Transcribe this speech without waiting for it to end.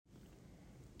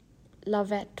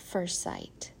love at first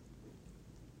sight.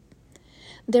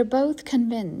 They're both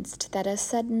convinced that a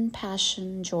sudden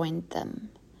passion joined them.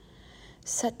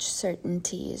 Such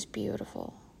certainty is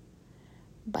beautiful,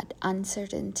 but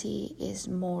uncertainty is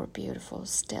more beautiful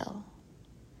still.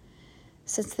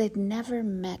 Since they'd never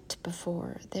met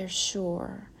before, they're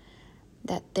sure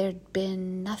that there'd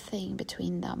been nothing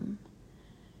between them.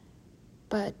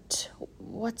 But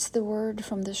what's the word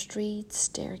from the streets,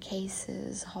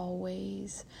 staircases,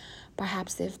 hallways?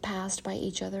 Perhaps they've passed by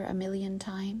each other a million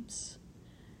times.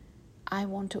 I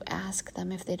want to ask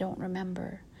them if they don't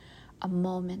remember a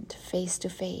moment face to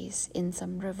face in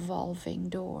some revolving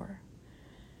door.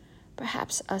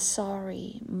 Perhaps a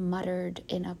sorry muttered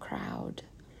in a crowd,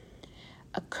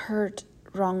 a curt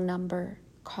wrong number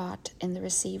caught in the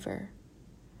receiver.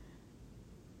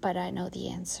 But I know the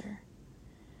answer.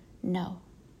 No,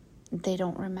 they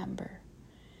don't remember.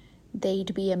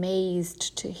 They'd be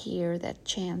amazed to hear that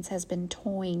chance has been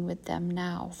toying with them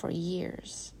now for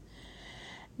years.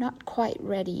 Not quite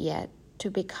ready yet to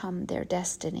become their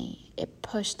destiny, it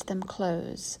pushed them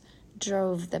close,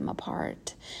 drove them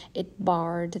apart. It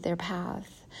barred their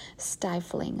path,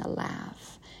 stifling a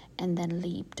laugh, and then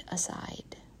leaped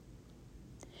aside.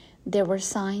 There were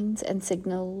signs and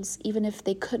signals, even if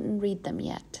they couldn't read them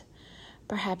yet.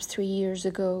 Perhaps 3 years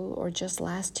ago, or just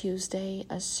last Tuesday,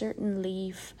 a certain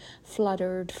leaf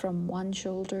fluttered from one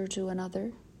shoulder to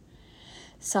another.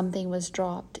 Something was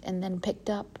dropped and then picked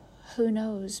up. Who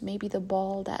knows, maybe the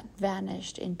ball that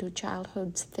vanished into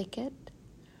childhood's thicket?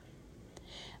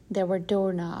 There were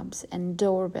doorknobs and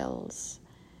doorbells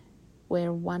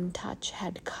where one touch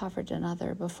had covered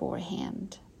another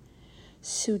beforehand.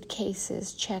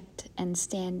 Suitcases checked and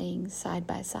standing side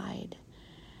by side.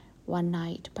 One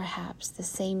night, perhaps the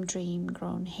same dream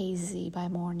grown hazy by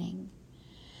morning.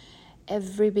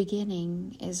 Every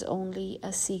beginning is only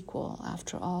a sequel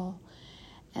after all,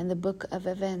 and the book of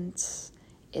events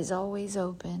is always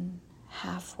open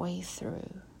halfway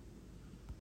through.